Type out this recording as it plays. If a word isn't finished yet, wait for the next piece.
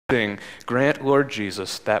Sing, grant, Lord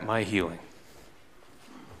Jesus, that my healing.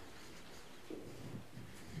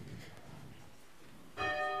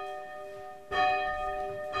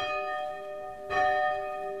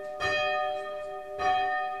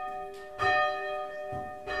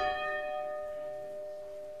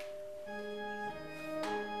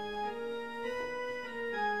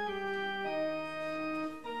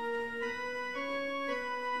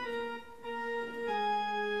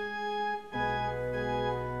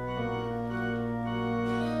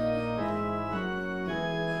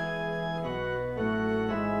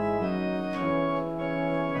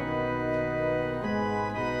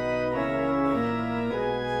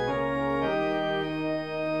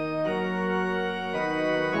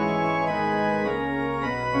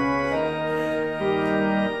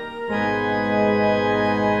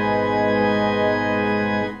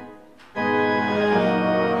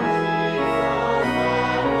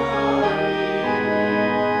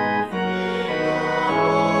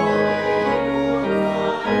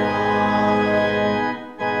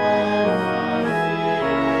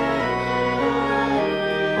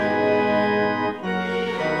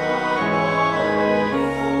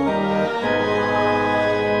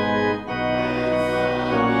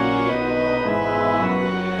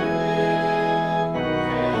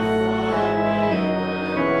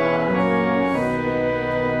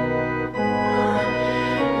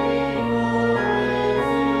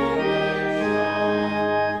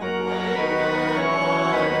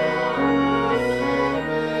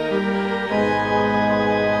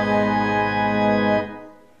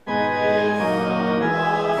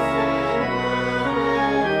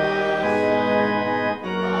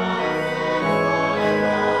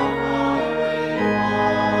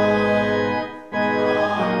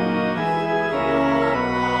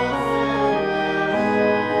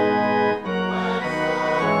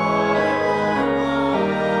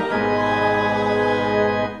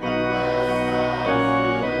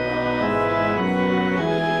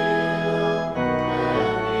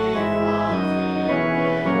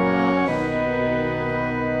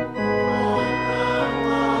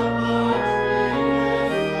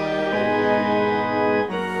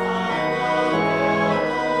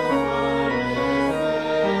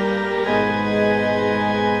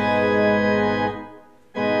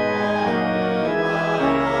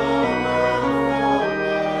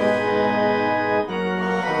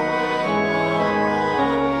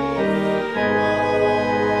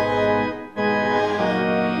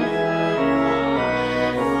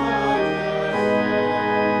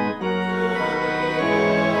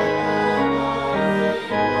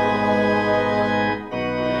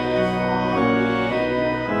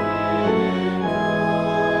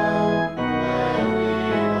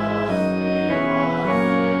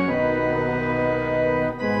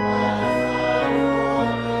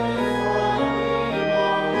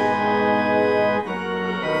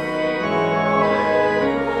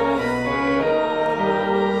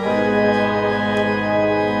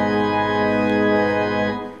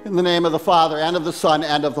 In the name of the Father, and of the Son,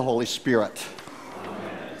 and of the Holy Spirit.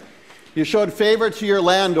 Amen. You showed favor to your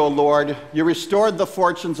land, O Lord. You restored the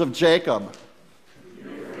fortunes of Jacob.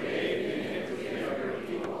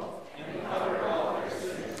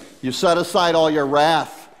 You set aside all your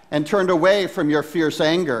wrath and turned away from your fierce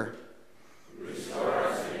anger. Restore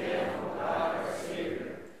us again, O God, our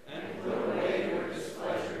Savior, and put away your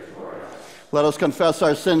displeasure toward us. Let us confess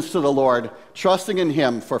our sins to the Lord, trusting in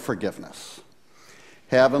him for forgiveness.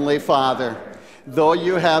 Heavenly Father, though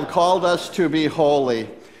you have called us to be holy,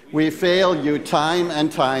 we fail you time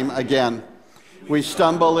and time again. We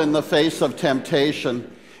stumble in the face of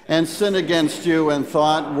temptation and sin against you in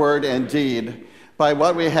thought, word, and deed, by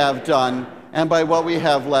what we have done and by what we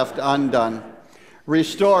have left undone.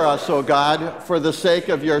 Restore us, O God, for the sake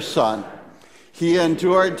of your Son. He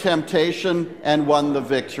endured temptation and won the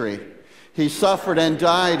victory. He suffered and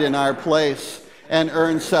died in our place and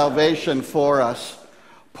earned salvation for us.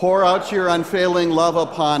 Pour out your unfailing love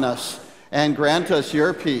upon us and grant us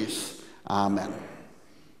your peace. Amen.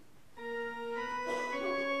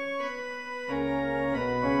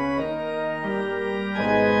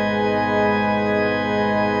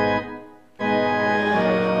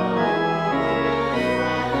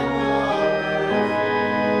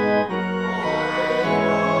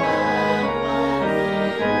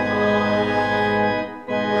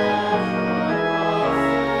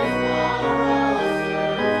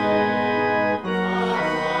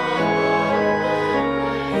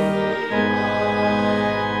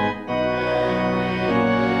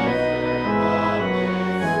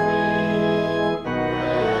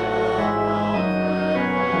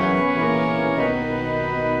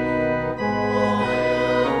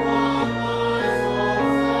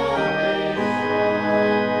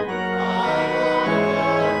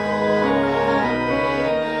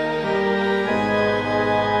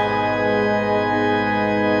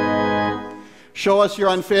 Show us your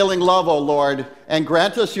unfailing love, O Lord, and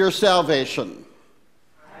grant us your salvation.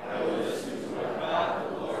 I will listen to what God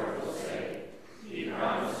the Lord will say. He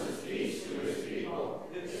promises peace to his people,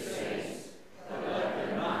 his saints, but let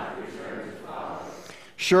them not return to power.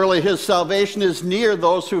 Surely his salvation is near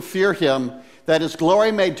those who fear him, that his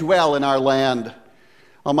glory may dwell in our land.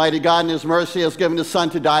 Almighty God in his mercy has given his Son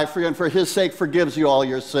to die for you, and for his sake forgives you all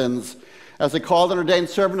your sins. As a called and ordained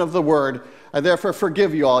servant of the word, I therefore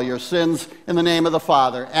forgive you all your sins in the name of the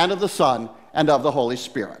Father, and of the Son, and of the Holy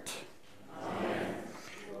Spirit. Amen.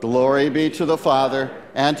 Glory be to the Father,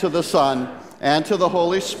 and to the Son, and to the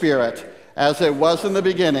Holy Spirit, as it was in the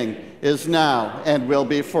beginning, is now, and will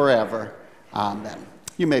be forever. Amen.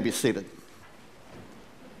 You may be seated.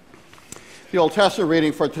 The Old Testament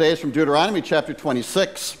reading for today is from Deuteronomy chapter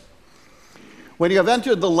 26. When you have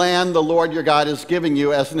entered the land the Lord your God is giving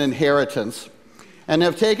you as an inheritance, and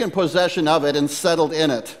have taken possession of it and settled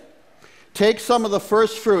in it, take some of the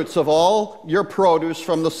first fruits of all your produce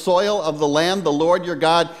from the soil of the land the Lord your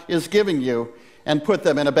God is giving you, and put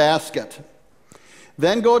them in a basket.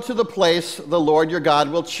 Then go to the place the Lord your God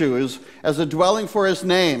will choose as a dwelling for his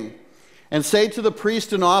name, and say to the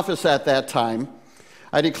priest in office at that time,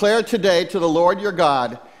 I declare today to the Lord your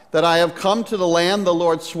God that I have come to the land the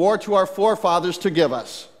Lord swore to our forefathers to give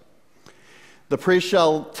us. The priest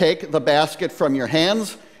shall take the basket from your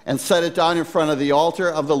hands and set it down in front of the altar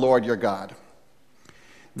of the Lord your God.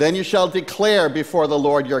 Then you shall declare before the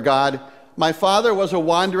Lord your God, my father was a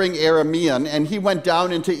wandering Aramean, and he went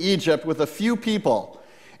down into Egypt with a few people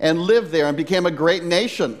and lived there and became a great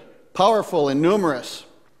nation, powerful and numerous.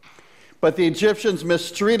 But the Egyptians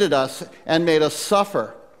mistreated us and made us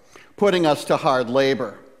suffer, putting us to hard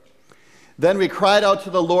labor. Then we cried out to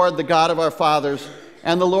the Lord, the God of our fathers,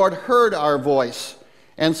 and the Lord heard our voice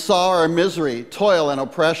and saw our misery, toil, and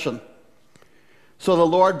oppression. So the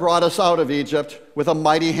Lord brought us out of Egypt with a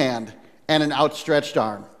mighty hand and an outstretched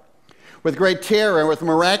arm, with great terror and with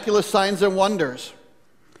miraculous signs and wonders.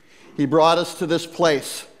 He brought us to this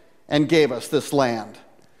place and gave us this land,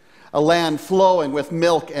 a land flowing with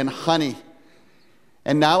milk and honey.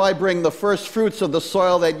 And now I bring the first fruits of the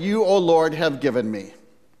soil that you, O Lord, have given me.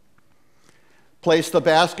 Place the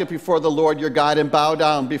basket before the Lord your God and bow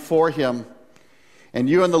down before him. And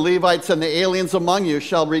you and the Levites and the aliens among you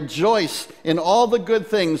shall rejoice in all the good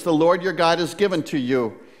things the Lord your God has given to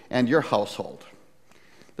you and your household.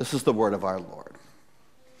 This is the word of our Lord.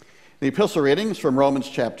 The epistle reading is from Romans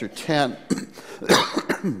chapter 10.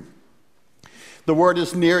 The word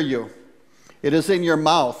is near you. It is in your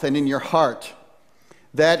mouth and in your heart.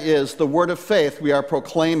 That is the word of faith we are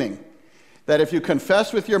proclaiming, that if you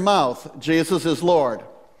confess with your mouth Jesus is Lord,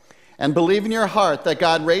 and believe in your heart that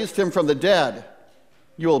God raised him from the dead,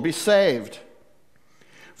 you will be saved.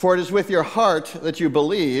 For it is with your heart that you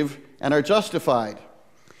believe and are justified,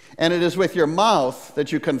 and it is with your mouth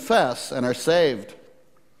that you confess and are saved.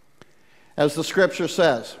 As the scripture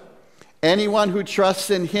says, anyone who trusts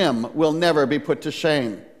in him will never be put to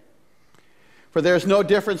shame. For there is no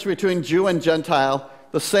difference between Jew and Gentile.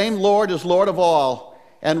 The same Lord is Lord of all,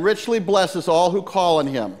 and richly blesses all who call on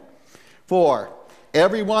him. For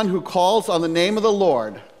everyone who calls on the name of the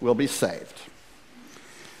Lord will be saved.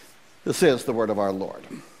 This is the word of our Lord.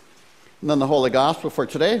 And then the Holy Gospel for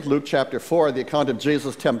today, Luke chapter 4, the account of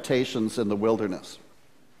Jesus' temptations in the wilderness.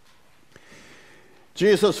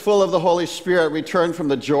 Jesus, full of the Holy Spirit, returned from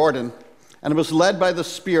the Jordan and was led by the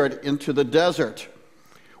Spirit into the desert,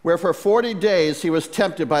 where for 40 days he was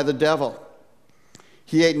tempted by the devil.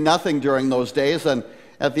 He ate nothing during those days, and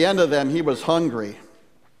at the end of them, he was hungry.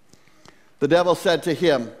 The devil said to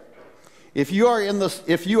him, If you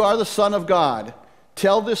are the Son of God,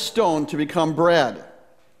 tell this stone to become bread.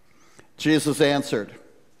 Jesus answered,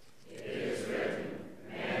 It is written,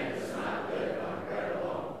 man does not live on bread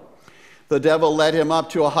alone. The devil led him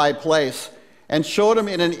up to a high place and showed him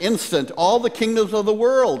in an instant all the kingdoms of the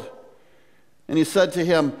world. And he said to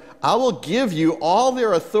him, I will give you all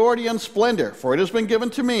their authority and splendor, for it has been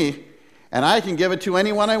given to me, and I can give it to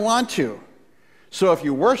anyone I want to. So if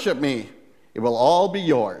you worship me, it will all be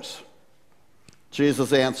yours.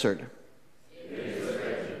 Jesus answered, It is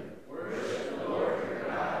written, worship the Lord your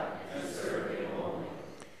God and serve him only.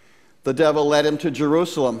 The devil led him to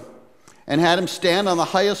Jerusalem and had him stand on the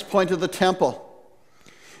highest point of the temple.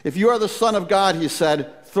 If you are the Son of God, he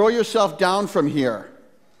said, throw yourself down from here.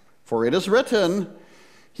 For it is written,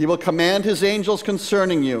 he will command his angels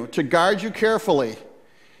concerning you to guard you carefully.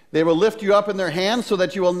 They will lift you up in their hands so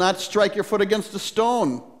that you will not strike your foot against a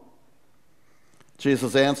stone.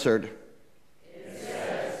 Jesus answered, It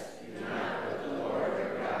says, do not put the Lord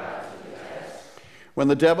your God to the test. When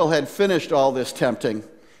the devil had finished all this tempting,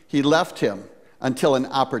 he left him, until an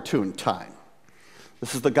opportune time.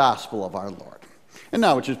 This is the gospel of our Lord. And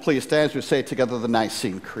now would you please stand as we say together the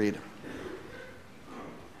Nicene Creed.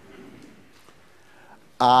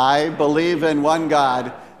 I believe in one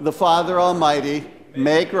God, the Father Almighty,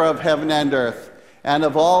 maker of heaven and earth, and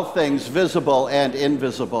of all things visible and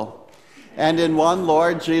invisible, and in one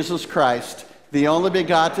Lord Jesus Christ, the only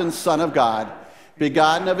begotten Son of God,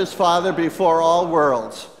 begotten of his Father before all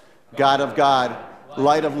worlds, God of God,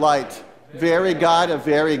 light of light, very God of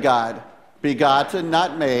very God, begotten,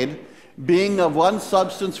 not made, being of one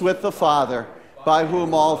substance with the Father, by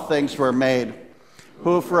whom all things were made,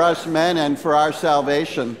 who for us men and for our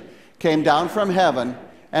salvation came down from heaven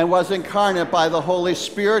and was incarnate by the Holy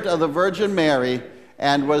Spirit of the Virgin Mary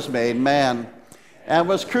and was made man, and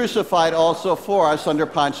was crucified also for us under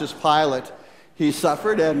Pontius Pilate. He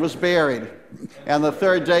suffered and was buried, and the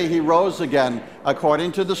third day he rose again,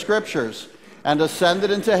 according to the Scriptures, and ascended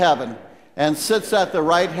into heaven, and sits at the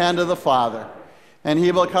right hand of the Father. And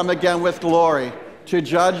he will come again with glory to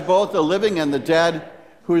judge both the living and the dead,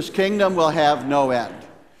 whose kingdom will have no end.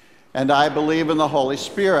 And I believe in the Holy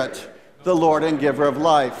Spirit, the Lord and giver of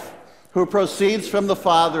life, who proceeds from the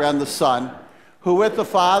Father and the Son, who with the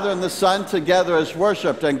Father and the Son together is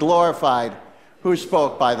worshipped and glorified, who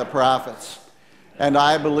spoke by the prophets. And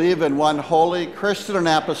I believe in one holy Christian and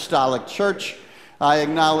apostolic church. I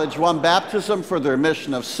acknowledge one baptism for the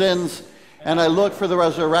remission of sins, and I look for the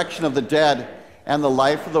resurrection of the dead and the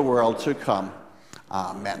life of the world to come.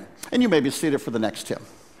 Amen. And you may be seated for the next hymn.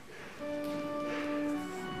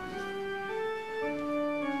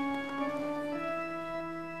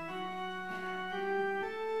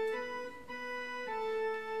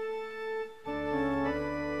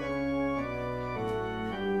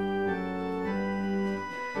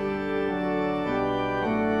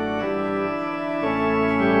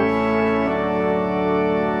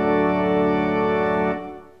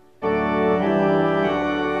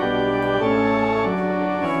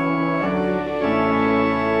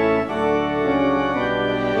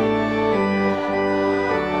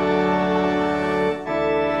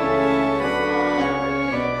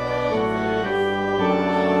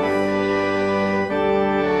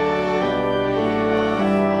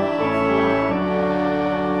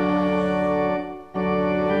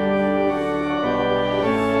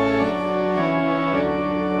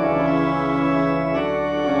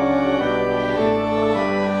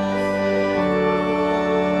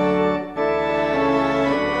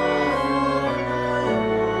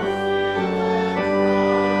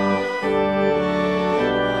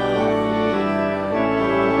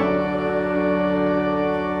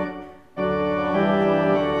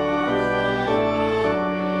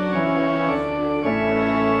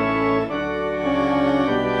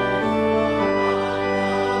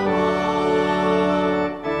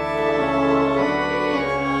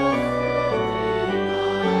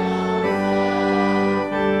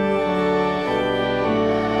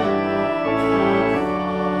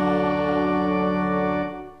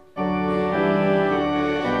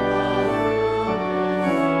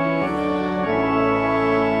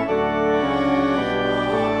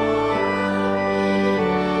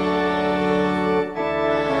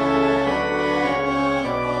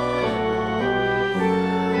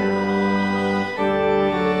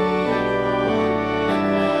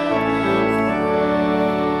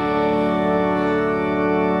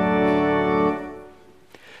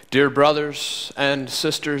 Dear brothers and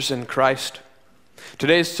sisters in Christ,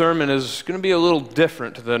 today's sermon is going to be a little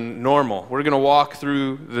different than normal. We're going to walk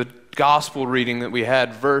through the gospel reading that we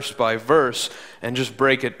had verse by verse and just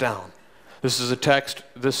break it down. This is a text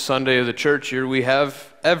this Sunday of the church year we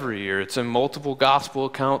have every year. It's in multiple gospel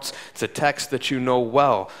accounts. It's a text that you know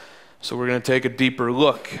well. So we're going to take a deeper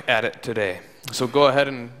look at it today. So go ahead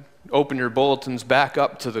and open your bulletins back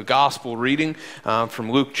up to the gospel reading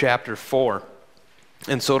from Luke chapter 4.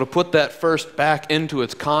 And so to put that first back into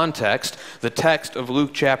its context, the text of Luke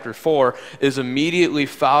chapter 4 is immediately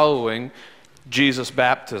following Jesus'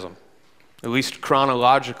 baptism. At least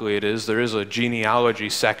chronologically it is. There is a genealogy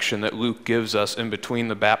section that Luke gives us in between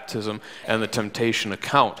the baptism and the temptation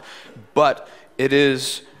account. But it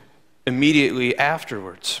is immediately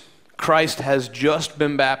afterwards. Christ has just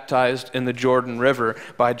been baptized in the Jordan River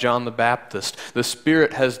by John the Baptist. The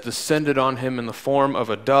Spirit has descended on him in the form of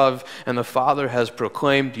a dove, and the Father has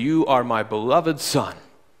proclaimed, "You are my beloved Son.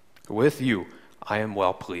 With you I am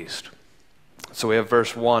well pleased." So we have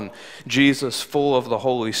verse 1. Jesus, full of the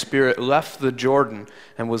Holy Spirit, left the Jordan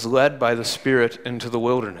and was led by the Spirit into the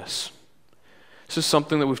wilderness. This is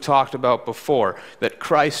something that we've talked about before, that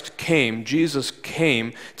Christ came, Jesus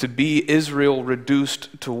came to be Israel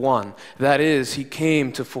reduced to one. That is, he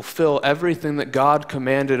came to fulfill everything that God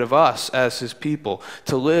commanded of us as his people,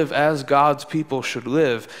 to live as God's people should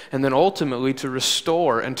live, and then ultimately to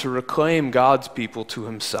restore and to reclaim God's people to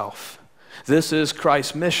himself. This is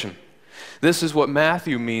Christ's mission. This is what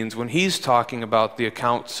Matthew means when he's talking about the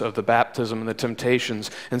accounts of the baptism and the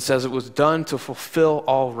temptations and says it was done to fulfill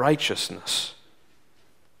all righteousness.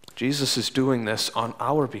 Jesus is doing this on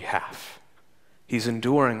our behalf. He's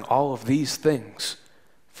enduring all of these things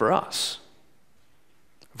for us.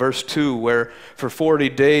 Verse 2, where for 40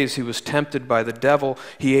 days he was tempted by the devil,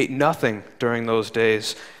 he ate nothing during those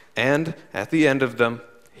days, and at the end of them,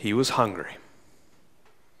 he was hungry.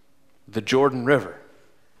 The Jordan River,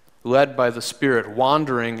 led by the Spirit,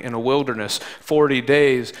 wandering in a wilderness, 40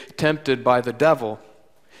 days, tempted by the devil.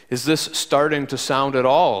 Is this starting to sound at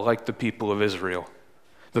all like the people of Israel?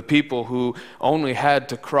 The people who only had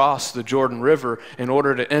to cross the Jordan River in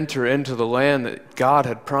order to enter into the land that God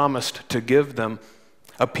had promised to give them.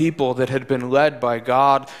 A people that had been led by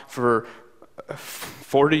God for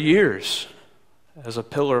 40 years as a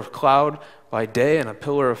pillar of cloud by day and a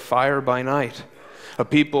pillar of fire by night. A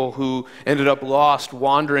people who ended up lost,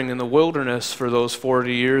 wandering in the wilderness for those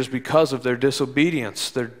 40 years because of their disobedience,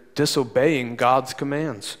 their disobeying God's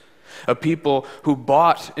commands. A people who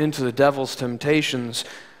bought into the devil's temptations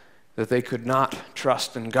that they could not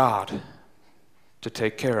trust in God to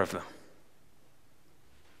take care of them.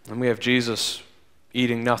 And we have Jesus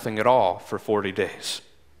eating nothing at all for 40 days.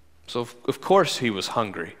 So of course he was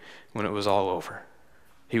hungry when it was all over.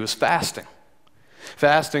 He was fasting.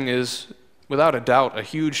 Fasting is, without a doubt, a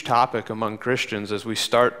huge topic among Christians as we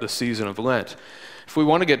start the season of Lent. If we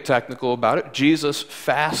want to get technical about it, Jesus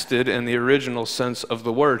fasted in the original sense of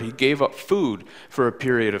the word. He gave up food for a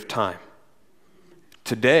period of time.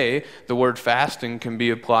 Today, the word fasting can be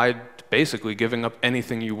applied to basically giving up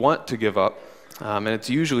anything you want to give up, and it's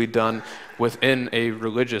usually done within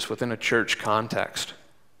a church context.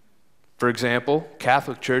 For example,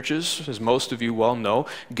 Catholic churches, as most of you well know,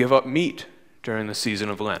 give up meat during the season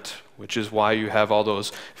of Lent, which is why you have all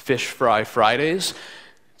those fish fry Fridays.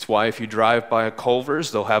 It's why if you drive by a Culver's,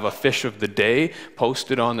 they'll have a fish of the day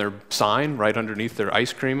posted on their sign right underneath their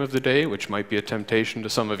ice cream of the day, which might be a temptation to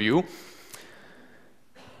some of you.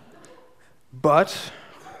 But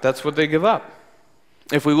that's what they give up.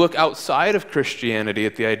 If we look outside of Christianity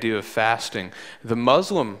at the idea of fasting, the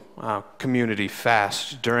Muslim community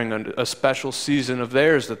fasts during a special season of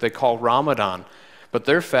theirs that they call Ramadan, but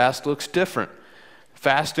their fast looks different.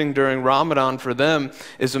 Fasting during Ramadan for them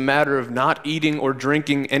is a matter of not eating or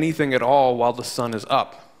drinking anything at all while the sun is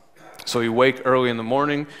up. So you wake early in the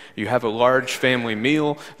morning, you have a large family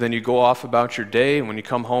meal, then you go off about your day, and when you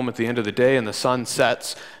come home at the end of the day and the sun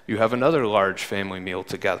sets, you have another large family meal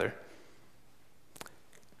together.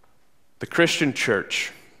 The Christian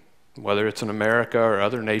church, whether it's in America or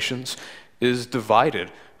other nations, is divided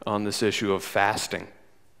on this issue of fasting.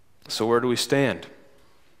 So where do we stand?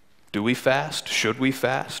 Do we fast? Should we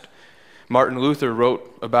fast? Martin Luther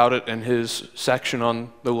wrote about it in his section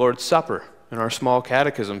on the Lord's Supper in our small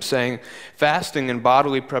catechism, saying, fasting and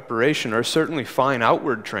bodily preparation are certainly fine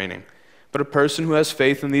outward training, but a person who has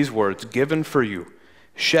faith in these words, given for you,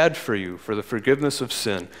 shed for you for the forgiveness of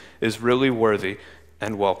sin, is really worthy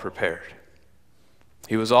and well prepared.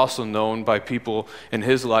 He was also known by people in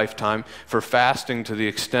his lifetime for fasting to the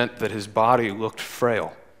extent that his body looked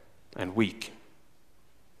frail and weak.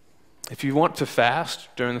 If you want to fast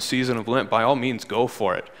during the season of Lent, by all means, go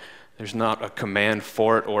for it. There's not a command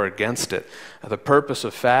for it or against it. The purpose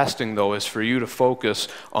of fasting, though, is for you to focus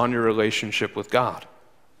on your relationship with God.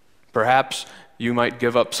 Perhaps you might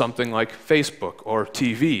give up something like Facebook or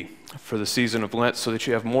TV for the season of Lent so that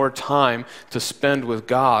you have more time to spend with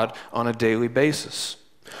God on a daily basis.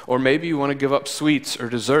 Or maybe you want to give up sweets or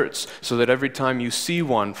desserts so that every time you see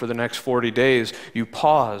one for the next 40 days, you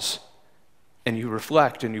pause and you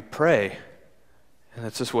reflect and you pray. And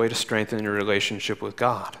that's this way to strengthen your relationship with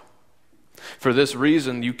God. For this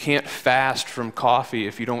reason, you can't fast from coffee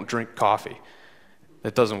if you don't drink coffee.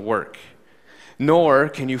 That doesn't work. Nor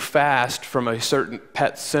can you fast from a certain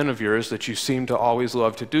pet sin of yours that you seem to always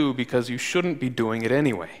love to do because you shouldn't be doing it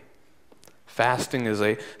anyway. Fasting is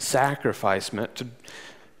a sacrifice meant to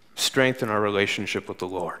strengthen our relationship with the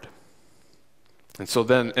Lord. And so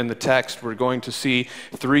then in the text, we're going to see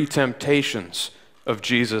 3 temptations of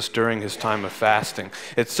Jesus during his time of fasting.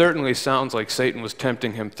 It certainly sounds like Satan was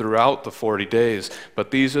tempting him throughout the 40 days,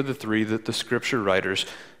 but these are the 3 that the scripture writers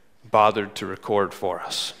bothered to record for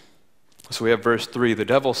us. So we have verse 3. The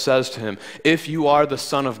devil says to him, "If you are the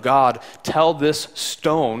Son of God, tell this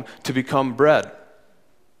stone to become bread."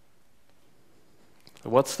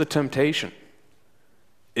 What's the temptation?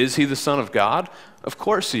 Is he the Son of God? Of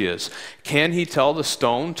course he is. Can he tell the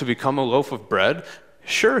stone to become a loaf of bread?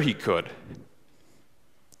 Sure he could.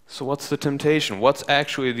 So what's the temptation? What's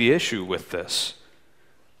actually the issue with this?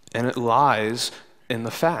 And it lies in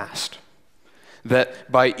the fast.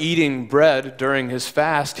 That by eating bread during his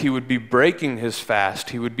fast, he would be breaking his fast.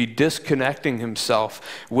 He would be disconnecting himself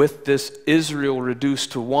with this Israel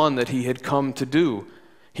reduced to one that he had come to do.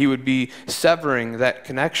 He would be severing that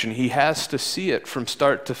connection. He has to see it from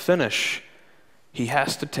start to finish. He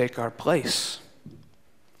has to take our place.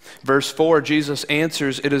 Verse 4, Jesus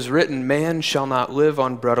answers, "It is written, man shall not live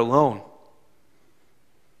on bread alone."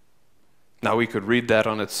 Now we could read that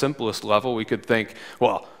on its simplest level. We could think,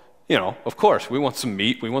 well, of course, we want some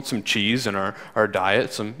meat, we want some cheese in our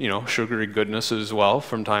diet, some, sugary goodness as well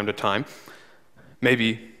from time to time.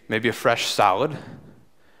 Maybe a fresh salad.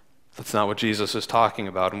 That's not what Jesus is talking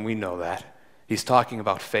about, and we know that. He's talking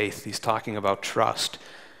about faith. He's talking about trust,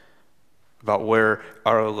 about where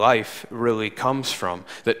our life really comes from.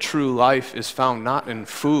 That true life is found not in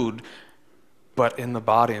food, but in the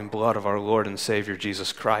body and blood of our Lord and Savior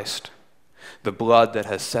Jesus Christ. The blood that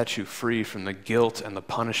has set you free from the guilt and the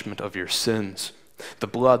punishment of your sins. The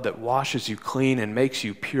blood that washes you clean and makes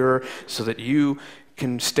you pure so that you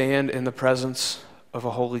can stand in the presence of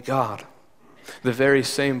a holy God. The very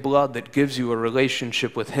same blood that gives you a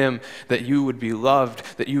relationship with Him, that you would be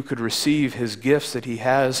loved, that you could receive His gifts that He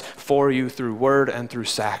has for you through word and through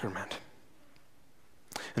sacrament.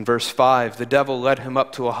 In verse 5, the devil led him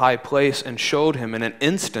up to a high place and showed him in an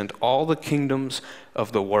instant all the kingdoms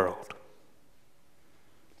of the world.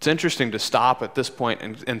 It's interesting to stop at this point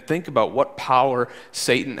and think about what power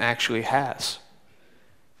Satan actually has.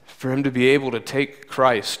 For him to be able to take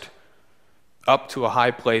Christ up to a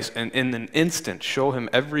high place and in an instant show him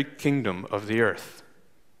every kingdom of the earth.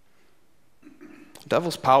 The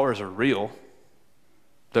devil's powers are real.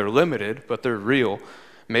 They're limited, but they're real.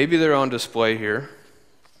 Maybe they're on display here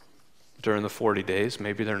during the 40 days.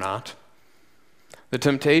 Maybe they're not. The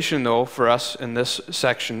temptation, though, for us in this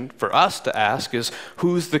section, for us to ask is,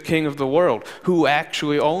 who's the king of the world? Who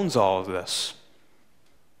actually owns all of this?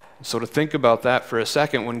 So to think about that for a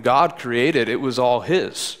second, when God created, it was all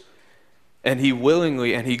His. And He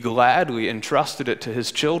willingly and He gladly entrusted it to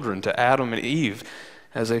His children, to Adam and Eve,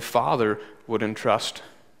 as a father would entrust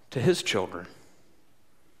to his children.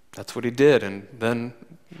 That's what He did. And then,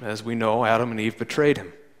 as we know, Adam and Eve betrayed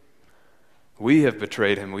Him. We have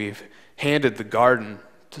betrayed Him. We've handed the garden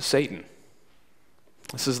to Satan.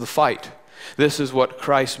 This is the fight. This is what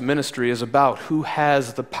Christ's ministry is about. Who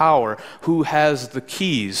has the power? Who has the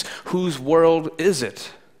keys? Whose world is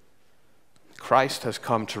it? Christ has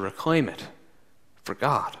come to reclaim it for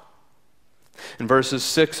God. In verses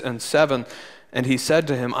 6 and 7, and He said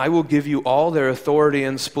to him, I will give you all their authority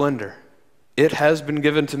and splendor. It has been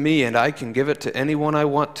given to me, and I can give it to anyone I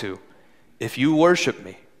want to. If you worship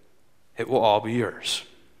me, it will all be yours.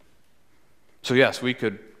 So yes, we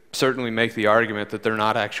could certainly make the argument that they're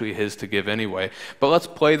not actually His to give anyway. But let's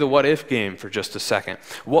play the what-if game for just a second.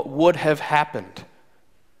 What would have happened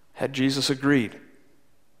had Jesus agreed?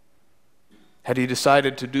 Had He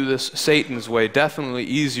decided to do this Satan's way, definitely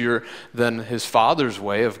easier than His Father's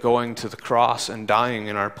way of going to the cross and dying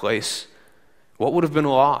in our place? What would have been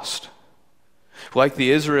lost? Like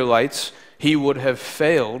the Israelites, He would have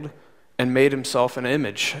failed and made Himself an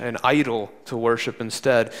image, an idol to worship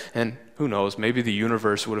instead. And who knows, maybe the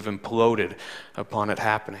universe would have imploded upon it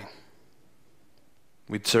happening.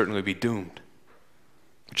 We'd certainly be doomed.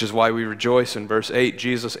 Which is why we rejoice in verse 8.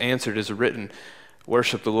 Jesus answered as written,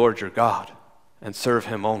 worship the Lord your God and serve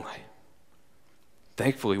Him only.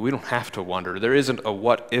 Thankfully, we don't have to wonder. There isn't a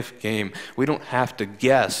what-if game. We don't have to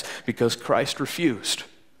guess because Christ refused.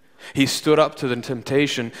 He stood up to the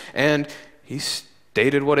temptation and He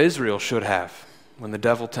stated what Israel should have when the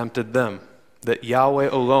devil tempted them, that Yahweh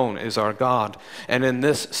alone is our God. And in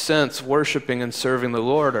this sense, worshiping and serving the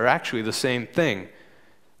Lord are actually the same thing.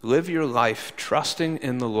 Live your life trusting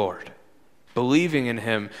in the Lord, believing in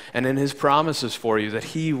Him and in His promises for you that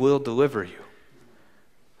He will deliver you.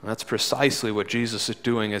 And that's precisely what Jesus is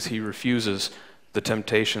doing as He refuses the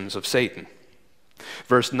temptations of Satan.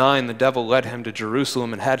 Verse 9, the devil led Him to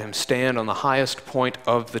Jerusalem and had Him stand on the highest point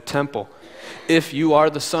of the temple. If you are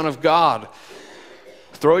the Son of God,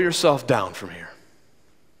 throw yourself down from here.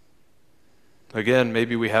 Again,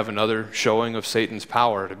 maybe we have another showing of Satan's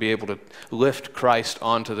power to be able to lift Christ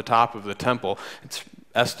onto the top of the temple. It's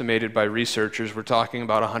estimated by researchers we're talking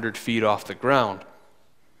about 100 feet off the ground.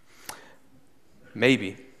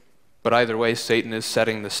 Maybe. But either way, Satan is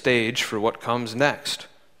setting the stage for what comes next.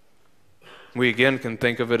 We again can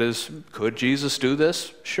think of it as, could Jesus do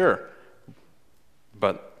this? Sure.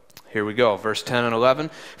 But here we go, verse 10 and 11.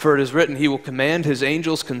 For it is written, he will command his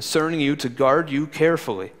angels concerning you to guard you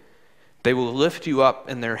carefully. They will lift you up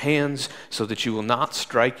in their hands so that you will not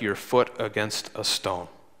strike your foot against a stone.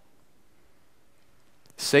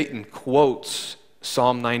 Satan quotes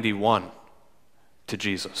Psalm 91 to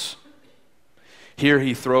Jesus. Here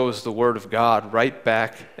he throws the word of God right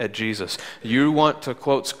back at Jesus. You want to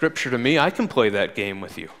quote scripture to me? I can play that game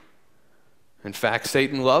with you. In fact,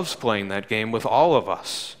 Satan loves playing that game with all of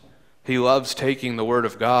us. He loves taking the word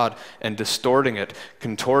of God and distorting it,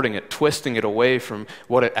 contorting it, twisting it away from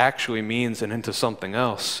what it actually means and into something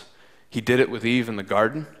else. He did it with Eve in the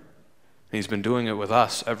garden, and he's been doing it with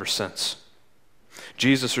us ever since.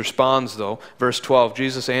 Jesus responds, though, verse 12,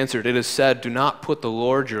 Jesus answered, it is said, do not put the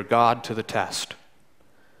Lord your God to the test.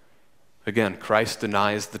 Again, Christ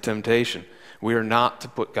denies the temptation. We are not to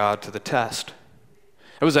put God to the test.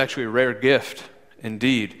 It was actually a rare gift,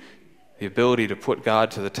 indeed, the ability to put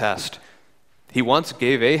God to the test. He once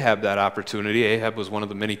gave Ahab that opportunity. Ahab was one of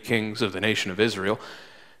the many kings of the nation of Israel,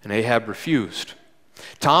 and Ahab refused.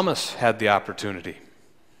 Thomas had the opportunity.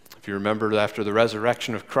 If you remember, after the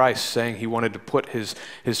resurrection of Christ, saying he wanted to put his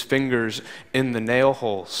fingers in the nail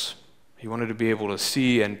holes. He wanted to be able to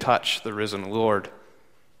see and touch the risen Lord.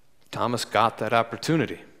 Thomas got that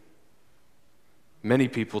opportunity. Many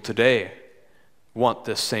people today want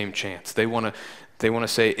this same chance. They want to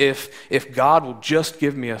say, if God will just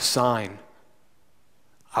give me a sign,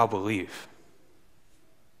 I'll believe.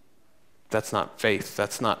 That's not faith.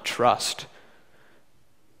 That's not trust.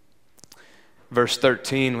 Verse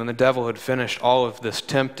 13, when the devil had finished all of this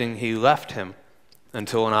tempting, he left him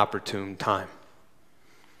until an opportune time.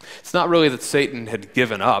 It's not really that Satan had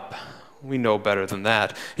given up. We know better than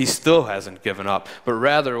that. He still hasn't given up. But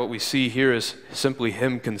rather what we see here is simply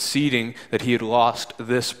him conceding that he had lost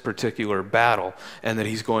this particular battle and that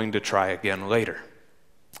he's going to try again later.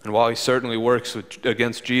 And while he certainly works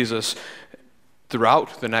against Jesus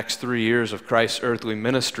throughout the next 3 years of Christ's earthly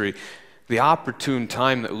ministry, the opportune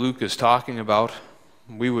time that Luke is talking about,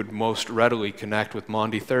 we would most readily connect with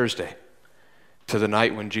Maundy Thursday, to the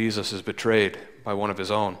night when Jesus is betrayed by one of his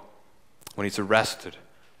own, when he's arrested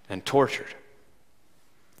and tortured.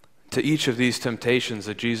 To each of these temptations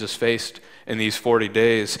that Jesus faced in these 40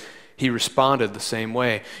 days, he responded the same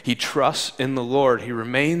way. He trusts in the Lord. He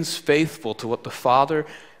remains faithful to what the Father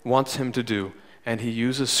wants him to do, and he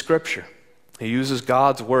uses Scripture. He uses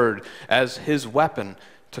God's Word as his weapon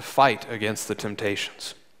to fight against the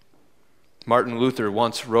temptations. Martin Luther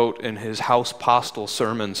once wrote in his House Postil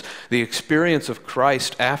sermons, the experience of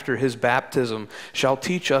Christ after his baptism shall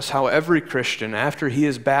teach us how every Christian, after he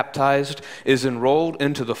is baptized, is enrolled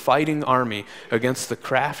into the fighting army against the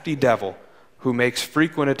crafty devil who makes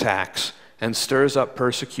frequent attacks and stirs up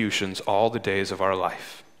persecutions all the days of our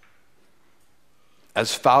life.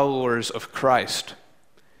 As followers of Christ,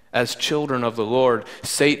 as children of the Lord,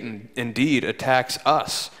 Satan indeed attacks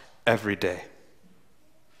us every day.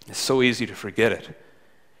 It's so easy to forget it,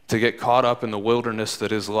 to get caught up in the wilderness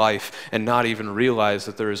that is life and not even realize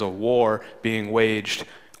that there is a war being waged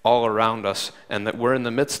all around us and that we're in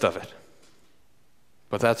the midst of it.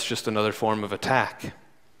 But that's just another form of attack,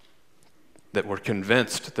 that we're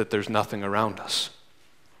convinced that there's nothing around us.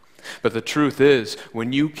 But the truth is,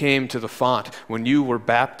 when you came to the font, when you were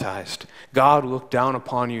baptized, God looked down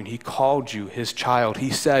upon you and he called you his child.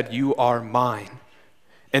 He said, "You are mine."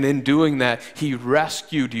 And in doing that, he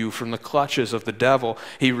rescued you from the clutches of the devil.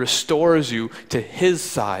 He restores you to his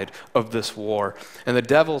side of this war. And the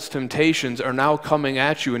devil's temptations are now coming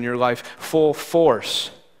at you in your life full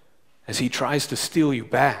force as he tries to steal you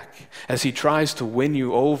back, as he tries to win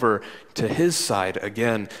you over to his side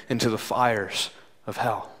again into the fires of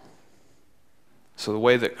hell. So the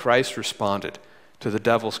way that Christ responded to the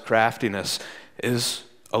devil's craftiness is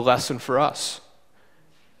a lesson for us.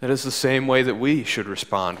 It is the same way that we should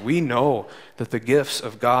respond. We know that the gifts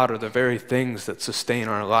of God are the very things that sustain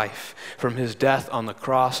our life. From his death on the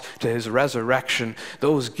cross to his resurrection,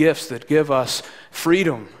 those gifts that give us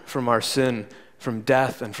freedom from our sin, from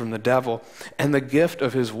death and from the devil, and the gift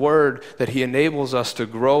of his word that he enables us to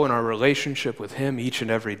grow in our relationship with him each and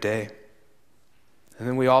every day. And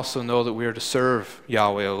then we also know that we are to serve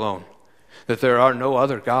Yahweh alone, that there are no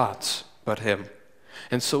other gods but him.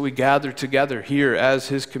 And so we gather together here as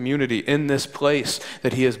his community in this place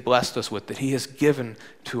that he has blessed us with, that he has given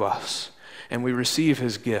to us. And we receive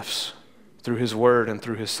his gifts through his word and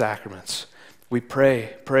through his sacraments. We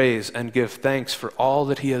pray, praise, and give thanks for all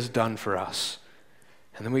that he has done for us.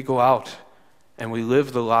 And then we go out and we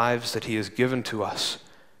live the lives that he has given to us,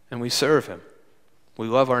 and we serve him. We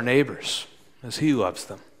love our neighbors as he loves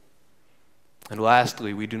them. And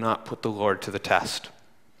lastly, we do not put the Lord to the test.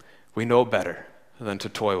 We know better than to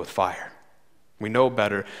toy with fire. We know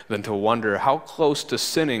better than to wonder, how close to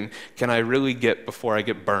sinning can I really get before I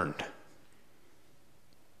get burned?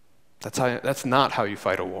 That's not how you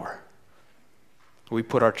fight a war. We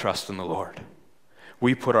put our trust in the Lord.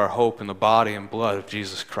 We put our hope in the body and blood of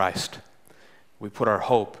Jesus Christ. We put our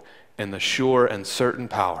hope in the sure and certain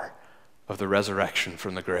power of the resurrection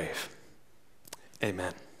from the grave.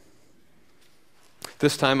 Amen.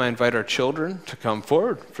 This time I invite our children to come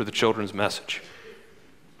forward for the children's message.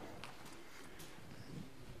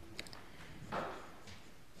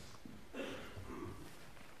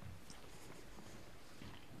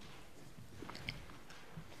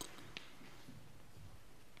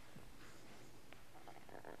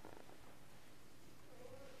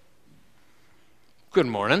 Good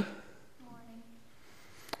morning. Morning.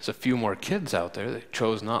 There's a few more kids out there that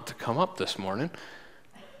chose not to come up this morning.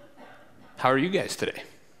 How are you guys today?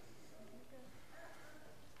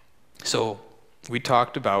 So, we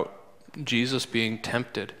talked about Jesus being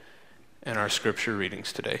tempted in our scripture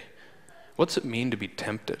readings today. What's it mean to be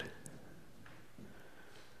tempted?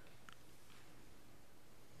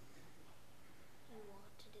 You want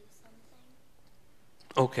to do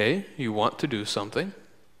something, Okay, you want to do something.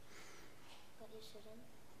 but you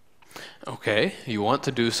shouldn't. Okay, you want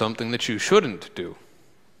to do something that you shouldn't do.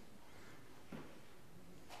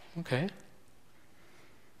 Okay.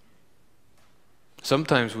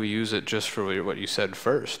 Sometimes we use it just for what you said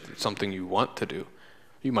first. It's something you want to do.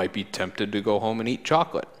 You might be tempted to go home and eat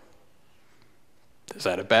chocolate. Is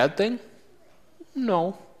that a bad thing?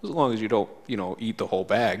 No, as long as you don't, eat the whole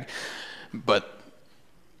bag. But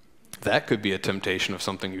that could be a temptation of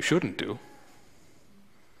something you shouldn't do.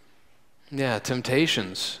 Yeah,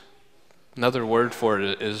 temptations. Another word for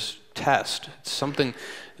it is test. It's something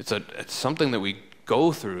that we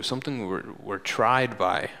go through, something we're tried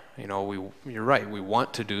by. You're right, we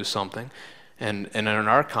want to do something. And in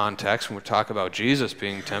our context, when we talk about Jesus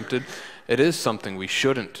being tempted, it is something we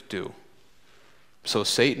shouldn't do. So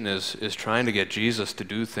Satan is trying to get Jesus to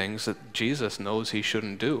do things that Jesus knows he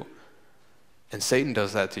shouldn't do. And Satan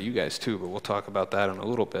does that to you guys too, but we'll talk about that in a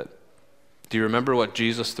little bit. Do you remember what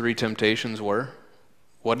Jesus' 3 temptations were?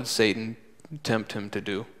 What did Satan tempt him to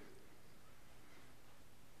do?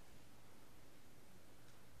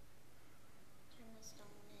 Turn the stone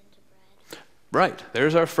into bread. Right,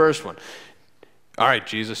 there's our first one. All right,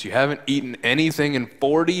 Jesus, you haven't eaten anything in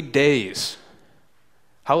 40 days.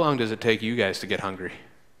 How long does it take you guys to get hungry?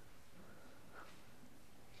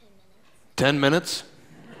 10 minutes?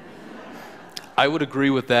 I would agree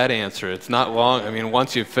with that answer. It's not long. I mean,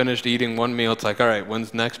 once you've finished eating one meal, it's like, all right, when's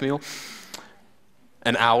the next meal?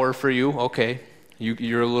 An hour for you? Okay.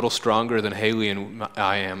 You're a little stronger than Haley and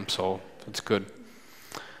I am, so it's good.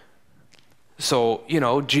 So,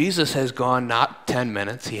 Jesus has gone not 10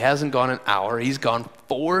 minutes. He hasn't gone an hour. He's gone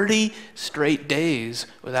 40 straight days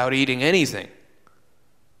without eating anything.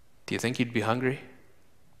 Do you think he'd be hungry?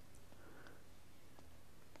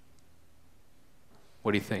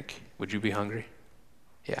 What do you think? Would you be hungry?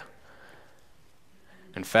 Yeah.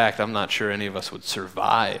 In fact, I'm not sure any of us would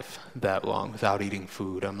survive that long without eating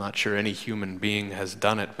food. I'm not sure any human being has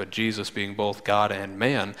done it, but Jesus, being both God and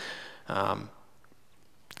man,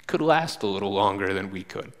 could last a little longer than we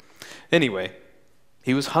could. Anyway,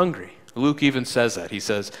 he was hungry. Luke even says that. He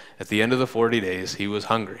says, at the end of the 40 days, he was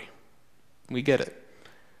hungry. We get it.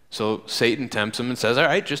 So Satan tempts him and says, all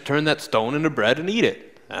right, just turn that stone into bread and eat it.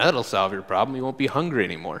 That'll solve your problem. You won't be hungry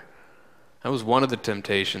anymore. That was one of the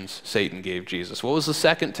temptations Satan gave Jesus. What was the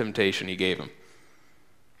second temptation he gave him?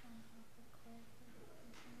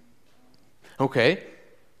 Okay,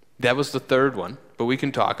 that was the third one, but we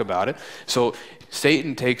can talk about it. So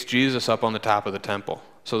Satan takes Jesus up on the top of the temple.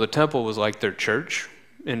 So the temple was like their church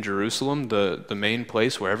in Jerusalem, the main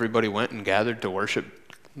place where everybody went and gathered to worship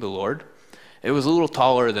the Lord. It was a little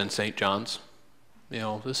taller than St. John's.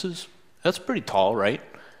 That's pretty tall, right?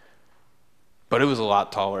 But it was a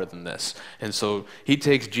lot taller than this. And so he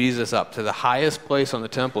takes Jesus up to the highest place on the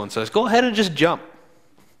temple and says, go ahead and just jump.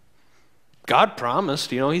 God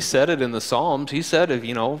promised, he said it in the Psalms. He said, if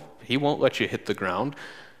he won't let you hit the ground,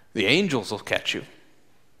 the angels will catch you.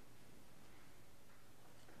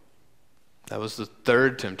 That was the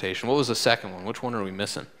third temptation. What was the second one? Which one are we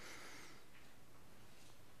missing?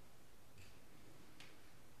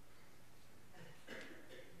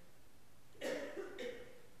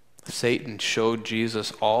 Satan showed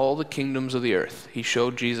Jesus all the kingdoms of the earth. He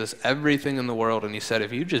showed Jesus everything in the world, and he said,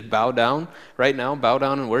 if you just bow down right now, bow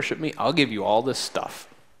down and worship me, I'll give you all this stuff.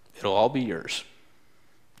 It'll all be yours.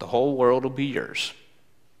 The whole world will be yours.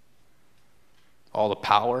 All the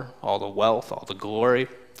power, all the wealth, all the glory,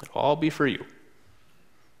 it'll all be for you.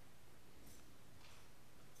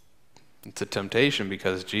 It's a temptation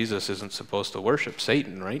because Jesus isn't supposed to worship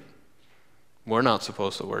Satan, right? We're not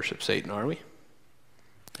supposed to worship Satan, are we?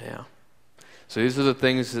 Yeah. So these are the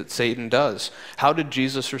things that Satan does. How did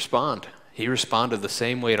Jesus respond? He responded the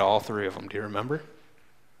same way to all three of them. Do you remember?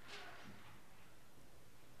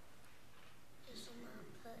 You shall not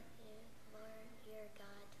put your Lord your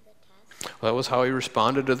God to the test. Well, that was how he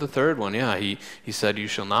responded to the third one. Yeah, he said, you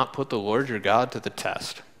shall not put the Lord your God to the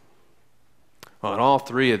test. Well, in all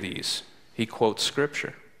three of these, he quotes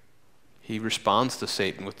Scripture. He responds to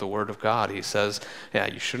Satan with the Word of God. He says, yeah,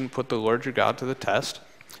 you shouldn't put the Lord your God to the test.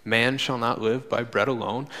 Man shall not live by bread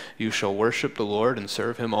alone. You shall worship the Lord and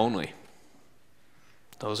serve him only.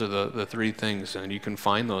 Those are the three things, and you can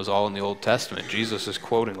find those all in the Old Testament. Jesus is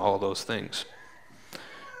quoting all those things.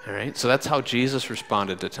 All right, so that's how Jesus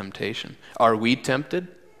responded to temptation. Are we tempted?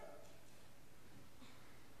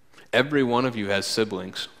 Every one of you has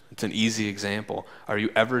siblings. It's an easy example. Are you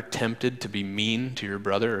ever tempted to be mean to your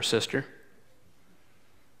brother or sister?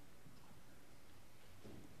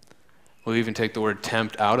 We'll even take the word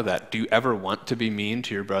tempt out of that. Do you ever want to be mean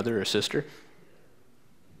to your brother or sister?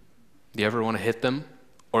 Do you ever want to hit them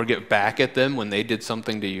or get back at them when they did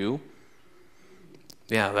something to you?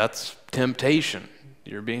 Yeah, that's temptation.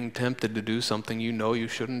 You're being tempted to do something you know you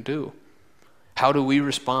shouldn't do. How do we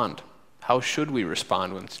respond? How should we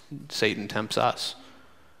respond when Satan tempts us?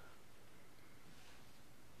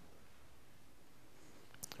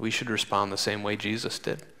 We should respond the same way Jesus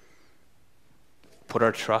did. Put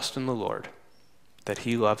our trust in the Lord, that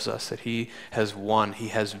he loves us, that he has won, he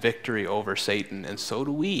has victory over Satan, and so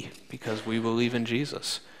do we, because we believe in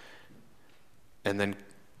Jesus. And then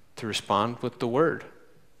to respond with the Word.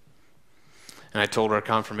 And I told our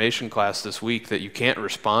confirmation class this week that you can't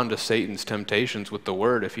respond to Satan's temptations with the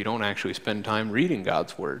Word if you don't actually spend time reading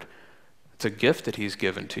God's Word. It's a gift that he's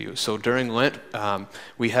given to you. So during Lent,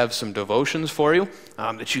 we have some devotions for you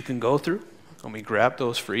that you can go through. Let me grab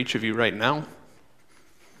those for each of you right now.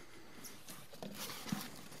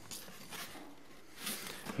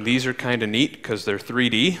 These are kind of neat because they're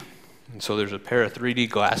 3D, and so there's a pair of 3D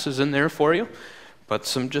glasses in there for you, but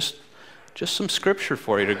some just some scripture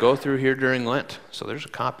for you to go through here during Lent. So there's a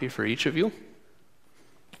copy for each of you.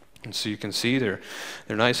 And so you can see they're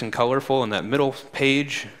nice and colorful. In that middle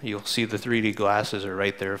page, you'll see the 3D glasses are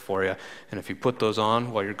right there for you. And if you put those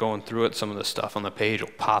on while you're going through it, some of the stuff on the page will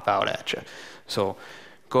pop out at you. So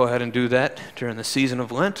go ahead and do that during the season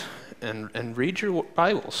of Lent and read your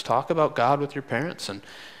Bibles. Talk about God with your parents and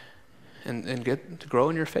get to grow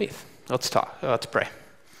in your faith. Let's talk. Let's pray.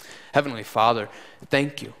 Heavenly Father,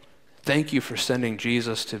 thank you. Thank you for sending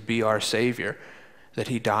Jesus to be our Savior, that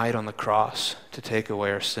he died on the cross to take away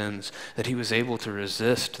our sins, that he was able to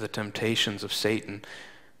resist the temptations of Satan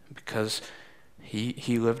because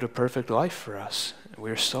he lived a perfect life for us.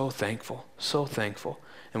 We're so thankful, so thankful.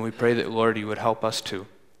 And we pray that, Lord, you would help us to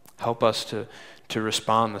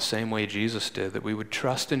respond the same way Jesus did, that we would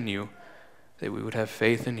trust in you, that we would have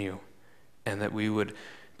faith in you, and that we would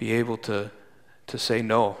be able to say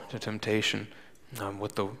no to temptation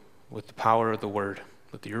with the power of the Word,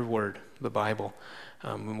 with your Word, the Bible.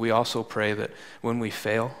 We also pray that when we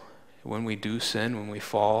fail, when we do sin, when we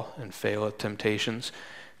fall and fail at temptations,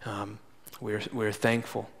 we're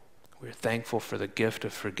thankful. We're thankful for the gift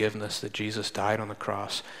of forgiveness that Jesus died on the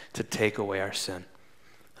cross to take away our sin.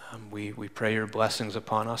 We pray your blessings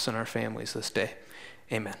upon us and our families this day.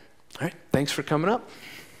 Amen. All right, thanks for coming up.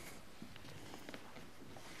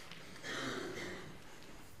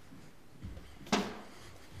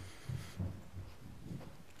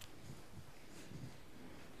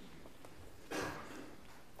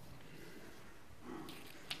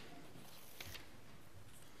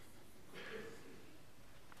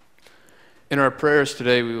 In our prayers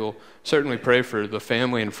today, we will certainly pray for the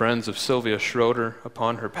family and friends of Sylvia Schroeder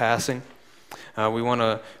upon her passing. We want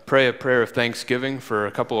to pray a prayer of thanksgiving for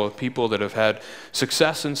a couple of people that have had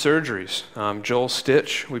success in surgeries. Joel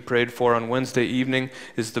Stitch, we prayed for on Wednesday evening,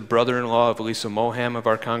 is the brother-in-law of Lisa Moham of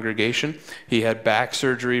our congregation. He had back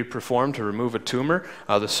surgery performed to remove a tumor.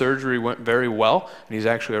 The surgery went very well, and he's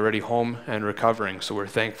actually already home and recovering, so we're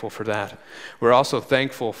thankful for that. We're also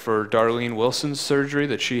thankful for Darlene Wilson's surgery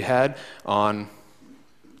that she had on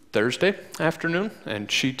Thursday afternoon,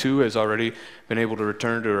 and she too has already been able to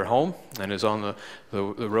return to her home and is on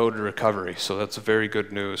the road to recovery. So that's very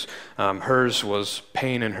good news. Hers was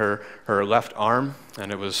pain in her left arm,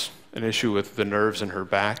 and it was an issue with the nerves in her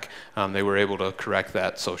back. They were able to correct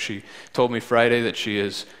that. So she told me Friday that she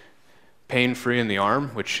is pain-free in the arm,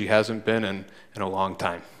 which she hasn't been in a long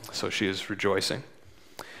time. So she is rejoicing.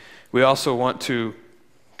 We also want to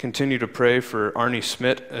continue to pray for Arnie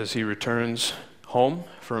Smith as he returns home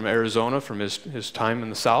from Arizona from his time in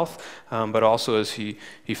the South, but also as he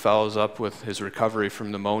follows up with his recovery from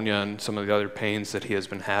pneumonia and some of the other pains that he has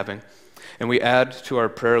been having. And we add to our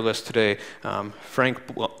prayer list today Frank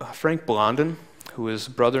Blondin, who is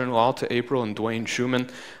brother-in-law to April and Dwayne Schumann.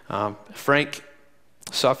 Frank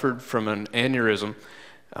suffered from an aneurysm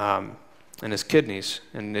in his kidneys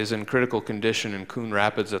and is in critical condition in Coon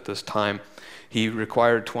Rapids at this time. He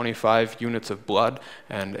required 25 units of blood,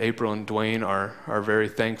 and April and Dwayne are very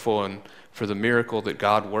thankful and for the miracle that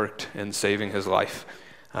God worked in saving his life.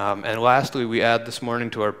 And lastly, we add this morning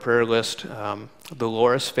to our prayer list the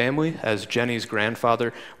Loris family, as Jenny's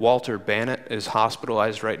grandfather, Walter Bannett, is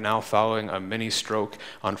hospitalized right now following a mini stroke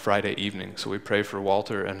on Friday evening. So we pray for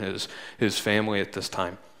Walter and his family at this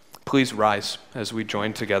time. Please rise as we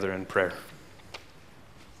join together in prayer.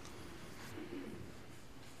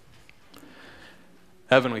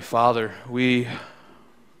 Heavenly Father, we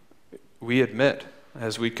admit,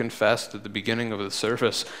 as we confessed at the beginning of the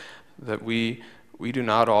service, that we do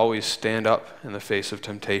not always stand up in the face of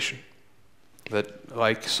temptation. That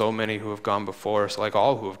like so many who have gone before us, like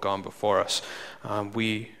all who have gone before us,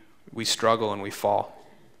 we struggle and we fall.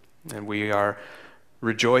 And we are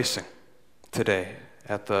rejoicing today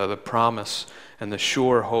at the promise and the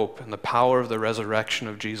sure hope and the power of the resurrection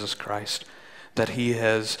of Jesus Christ, that he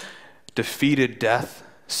has defeated death,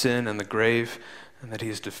 sin, and the grave, and that he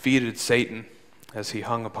has defeated Satan as he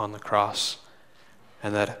hung upon the cross,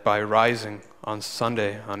 and that by rising on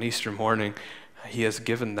Sunday, on Easter morning, he has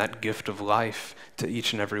given that gift of life to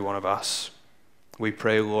each and every one of us. We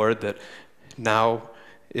pray, Lord, that now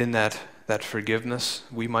in that forgiveness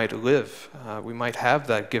we might live, we might have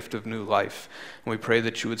that gift of new life, and we pray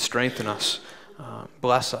that you would strengthen us,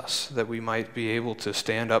 bless us, that we might be able to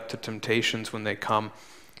stand up to temptations when they come,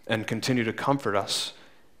 and continue to comfort us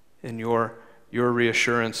in your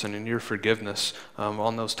reassurance and in your forgiveness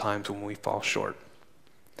on those times when we fall short.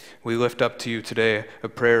 We lift up to you today a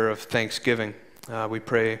prayer of thanksgiving. We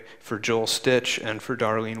pray for Joel Stitch and for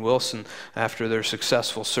Darlene Wilson after their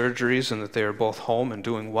successful surgeries and that they are both home and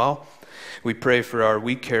doing well. We pray for our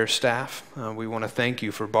We Care staff. We want to thank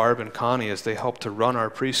you for Barb and Connie as they help to run our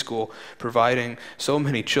preschool, providing so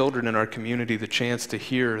many children in our community the chance to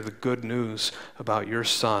hear the good news about your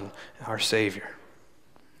Son, our Savior.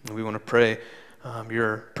 And we want to pray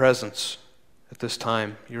your presence at this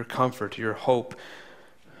time, your comfort, your hope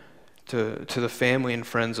to the family and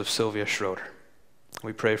friends of Sylvia Schroeder.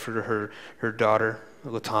 We pray for her daughter,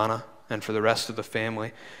 Latana, and for the rest of the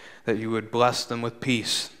family, that you would bless them with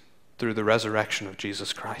peace through the resurrection of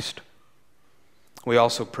Jesus Christ. We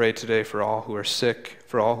also pray today for all who are sick,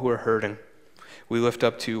 for all who are hurting. We lift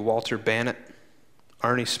up to you Walter Bannett,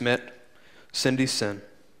 Arnie Smith, Cindy Sin,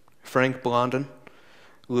 Frank Blondin,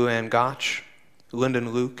 Luann Gotch,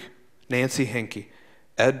 Lyndon Luke, Nancy Hinkey,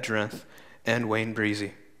 Ed Drenth, and Wayne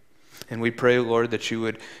Breezy. And we pray, Lord, that you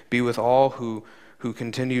would be with all who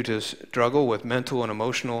continue to struggle with mental and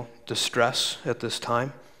emotional distress at this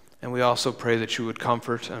time. And we also pray that you would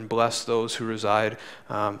comfort and bless those who reside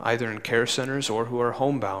either in care centers or who are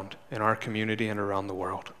homebound in our community and around the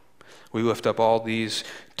world. We lift up all these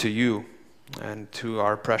to you and to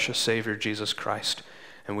our precious Savior, Jesus Christ,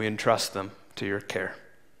 and we entrust them to your care.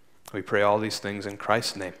 We pray all these things in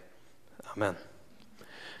Christ's name. Amen.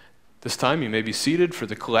 This time you may be seated for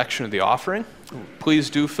the collection of the offering. Please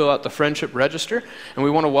do fill out the friendship register. And we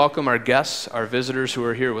want to welcome our guests, our visitors who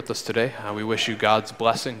are here with us today. We wish you God's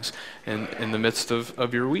blessings in the midst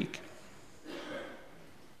of your week.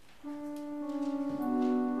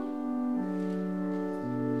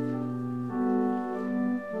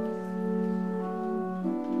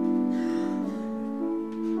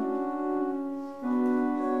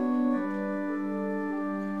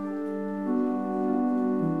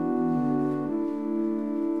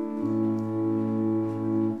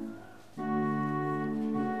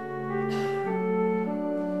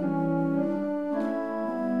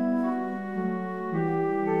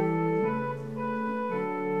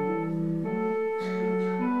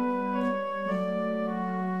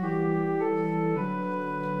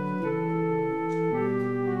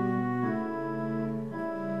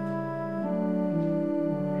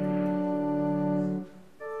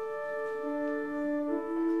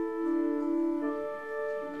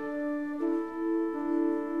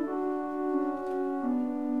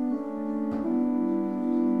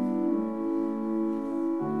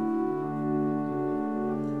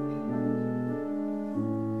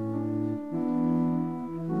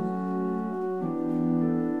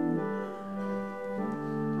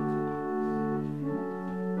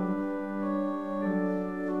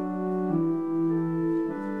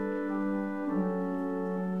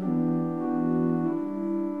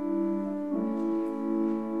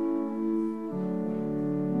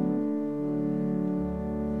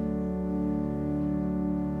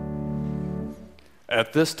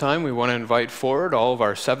 At this time, we want to invite forward all of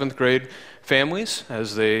our 7th grade families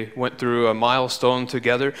as they went through a milestone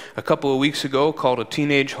together a couple of weeks ago called A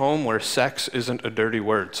Teenage Home Where Sex Isn't a Dirty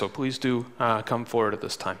Word. So please do come forward at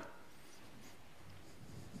this time.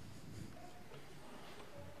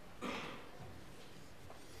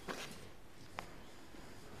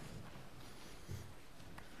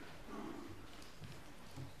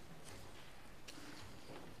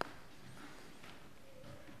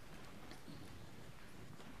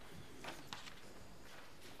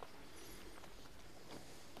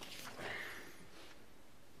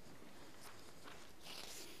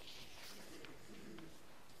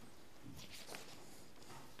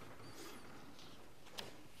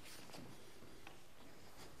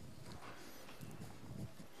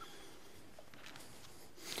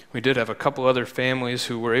 We did have a couple other families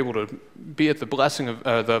who were able to be at the blessing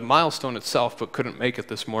of the milestone itself, but couldn't make it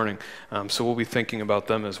this morning. So we'll be thinking about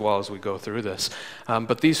them as well as we go through this.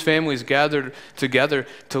 But these families gathered together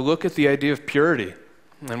to look at the idea of purity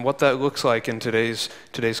and what that looks like in today's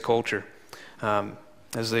culture,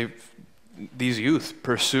 as these youth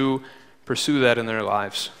pursue that in their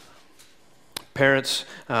lives. Parents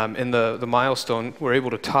in the milestone were able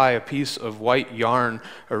to tie a piece of white yarn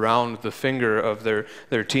around the finger of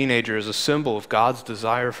their teenager as a symbol of God's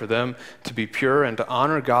desire for them to be pure and to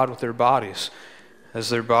honor God with their bodies, as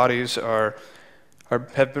their bodies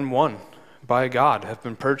have been won by God, have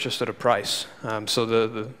been purchased at a price. So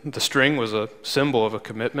the string was a symbol of a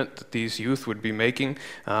commitment that these youth would be making,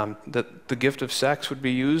 that the gift of sex would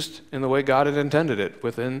be used in the way God had intended it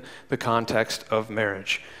within the context of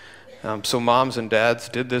marriage. So moms and dads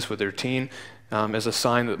did this with their teen as a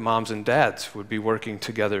sign that moms and dads would be working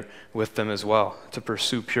together with them as well to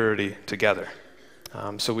pursue purity together.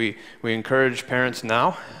 So we encourage parents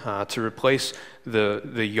now to replace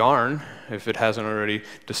the yarn, if it hasn't already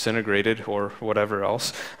disintegrated or whatever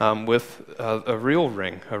else, with a real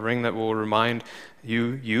ring, a ring that will remind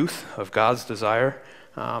you, youth, of God's desire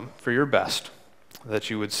for your best, that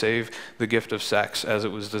you would save the gift of sex as it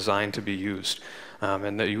was designed to be used.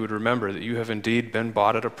 And that you would remember that you have indeed been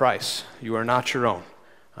bought at a price. You are not your own,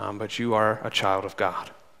 but you are a child of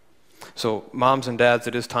God. So moms and dads,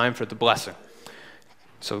 it is time for the blessing.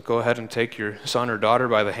 So go ahead and take your son or daughter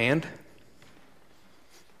by the hand.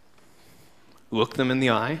 Look them in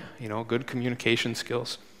the eye, good communication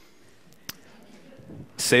skills.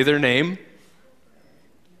 Say their name,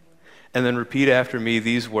 and then repeat after me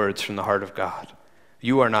these words from the heart of God.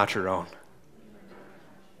 You are not your own.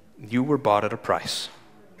 You were bought at a price.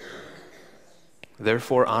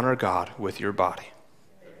 Therefore, honor God with your body.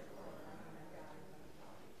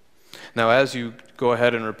 Now, as you go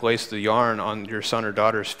ahead and replace the yarn on your son or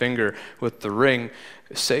daughter's finger with the ring,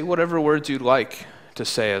 say whatever words you'd like to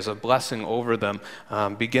say as a blessing over them.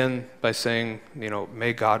 Begin by saying,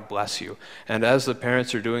 may God bless you. And as the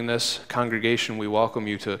parents are doing this, congregation, we welcome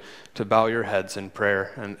you to bow your heads in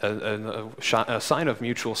prayer and a sign of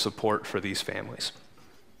mutual support for these families.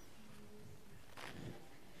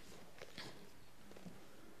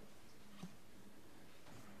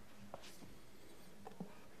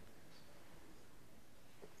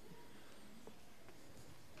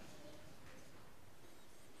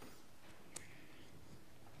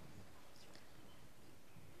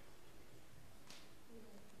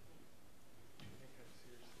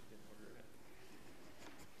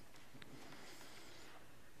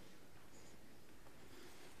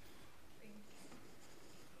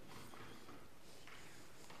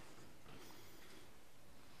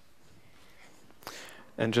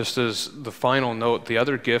 And just as the final note, the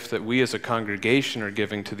other gift that we as a congregation are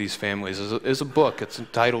giving to these families is a book. It's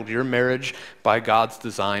entitled Your Marriage by God's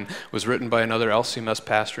Design. It was written by another LCMS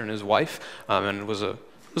pastor and his wife, and it was a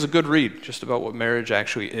good read just about what marriage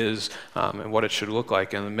actually is and what it should look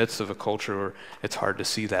like in the midst of a culture where it's hard to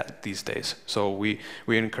see that these days. So we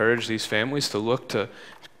encourage these families to look to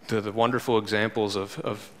the wonderful examples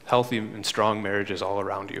of healthy and strong marriages all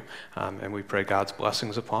around you, and we pray God's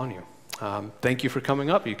blessings upon you. Thank you for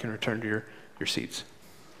coming up. You can return to your seats.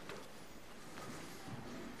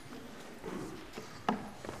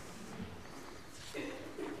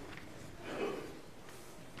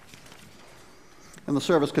 And the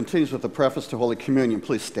service continues with the preface to Holy Communion.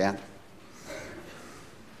 Please stand.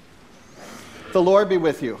 The Lord be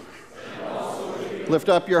with you. And also with you. Lift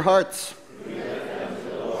up your hearts. We lift them to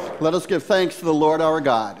the Lord. Let us give thanks to the Lord our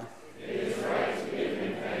God.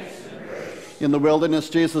 In the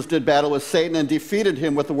wilderness, Jesus did battle with Satan and defeated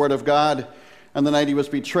him with the word of God. On the night he was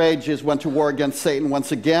betrayed, Jesus went to war against Satan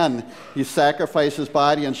once again. He sacrificed his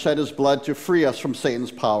body and shed his blood to free us from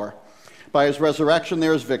Satan's power. By his resurrection,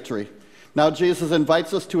 there is victory. Now Jesus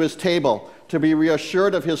invites us to his table to be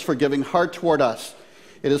reassured of his forgiving heart toward us.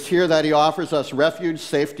 It is here that he offers us refuge,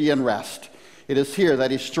 safety, and rest. It is here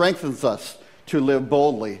that he strengthens us to live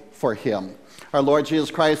boldly for him. Our Lord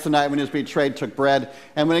Jesus Christ, tonight when he was betrayed, took bread,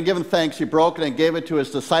 and when he had given thanks, he broke it and gave it to his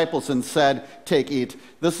disciples and said, "Take, eat.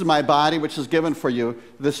 This is my body, which is given for you.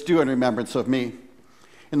 This do in remembrance of me."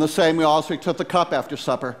 In the same way also he took the cup after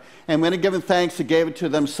supper, and when he had given thanks, he gave it to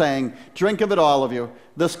them, saying, "Drink of it, all of you.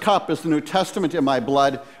 This cup is the New Testament in my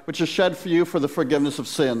blood, which is shed for you for the forgiveness of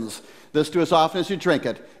sins. This do as often as you drink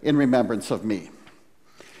it in remembrance of me."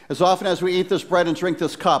 As often as we eat this bread and drink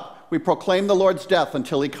this cup, we proclaim the Lord's death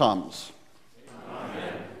until he comes.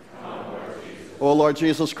 O Lord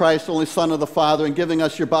Jesus Christ, only Son of the Father, in giving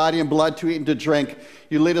us your body and blood to eat and to drink,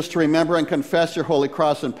 you lead us to remember and confess your holy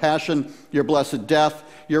cross and passion, your blessed death,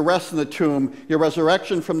 your rest in the tomb, your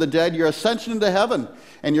resurrection from the dead, your ascension into heaven,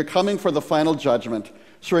 and your coming for the final judgment.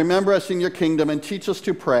 So remember us in your kingdom and teach us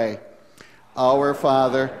to pray. Our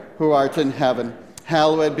Father, who art in heaven,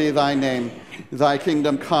 hallowed be thy name. Thy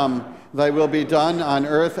kingdom come, thy will be done on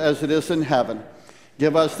earth as it is in heaven.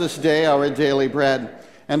 Give us this day our daily bread,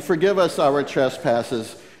 and forgive us our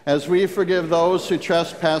trespasses, as we forgive those who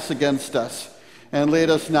trespass against us. And lead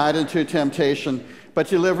us not into temptation, but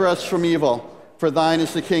deliver us from evil. For thine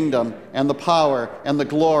is the kingdom, and the power, and the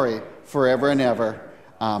glory, forever and ever.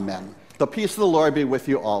 Amen. The peace of the Lord be with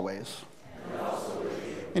you always. And also with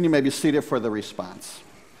you. And you may be seated for the response.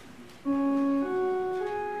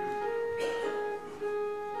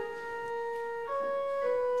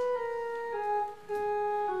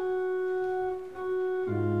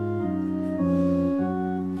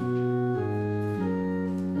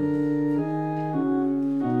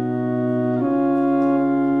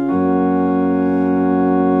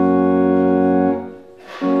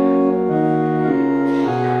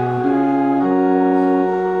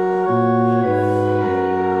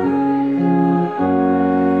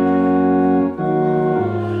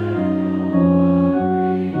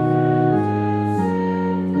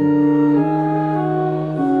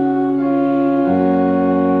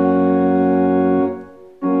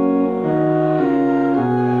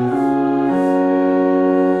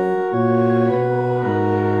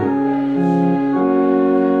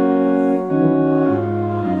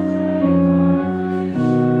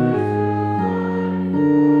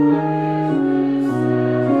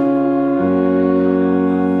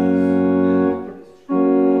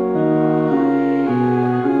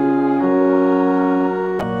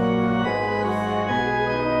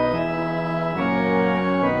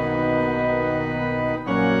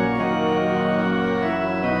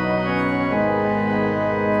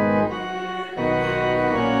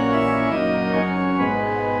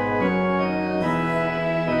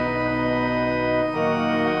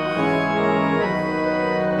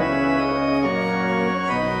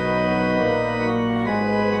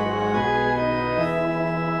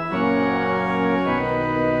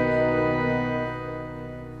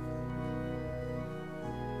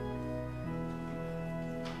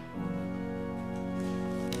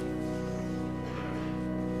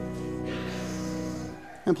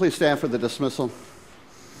 And please stand for the dismissal.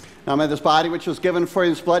 Now may this body which was given for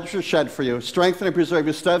you, this blood which was shed for you, strengthen and preserve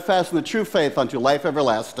you steadfast in the true faith unto life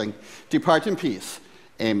everlasting. Depart in peace.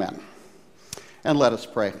 Amen. And let us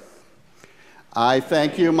pray. I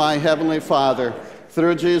thank you, my heavenly Father,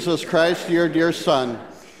 through Jesus Christ, your dear Son,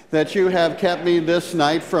 that you have kept me this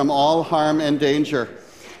night from all harm and danger.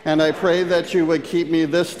 And I pray that you would keep me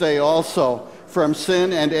this day also from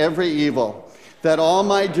sin and every evil, that all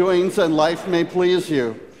my doings and life may please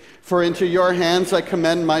you. For into your hands I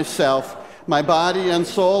commend myself, my body and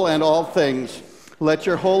soul and all things. Let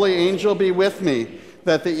your holy angel be with me,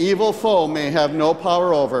 that the evil foe may have no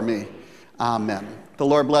power over me. Amen. The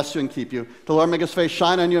Lord bless you and keep you. The Lord make his face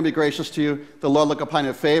shine on you and be gracious to you. The Lord look upon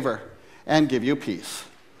you with favor and give you peace.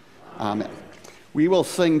 Amen. We will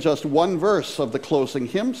sing just one verse of the closing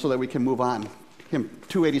hymn so that we can move on. Hymn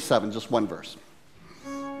 287, just one verse.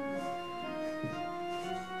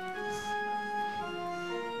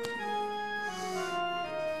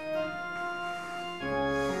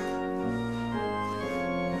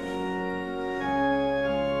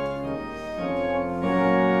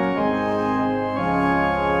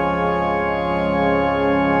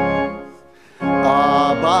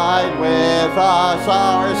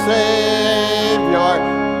 Our Savior,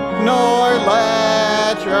 nor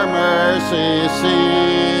let your mercy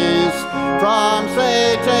cease. From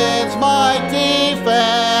Satan's might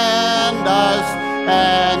defend us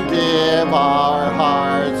and give our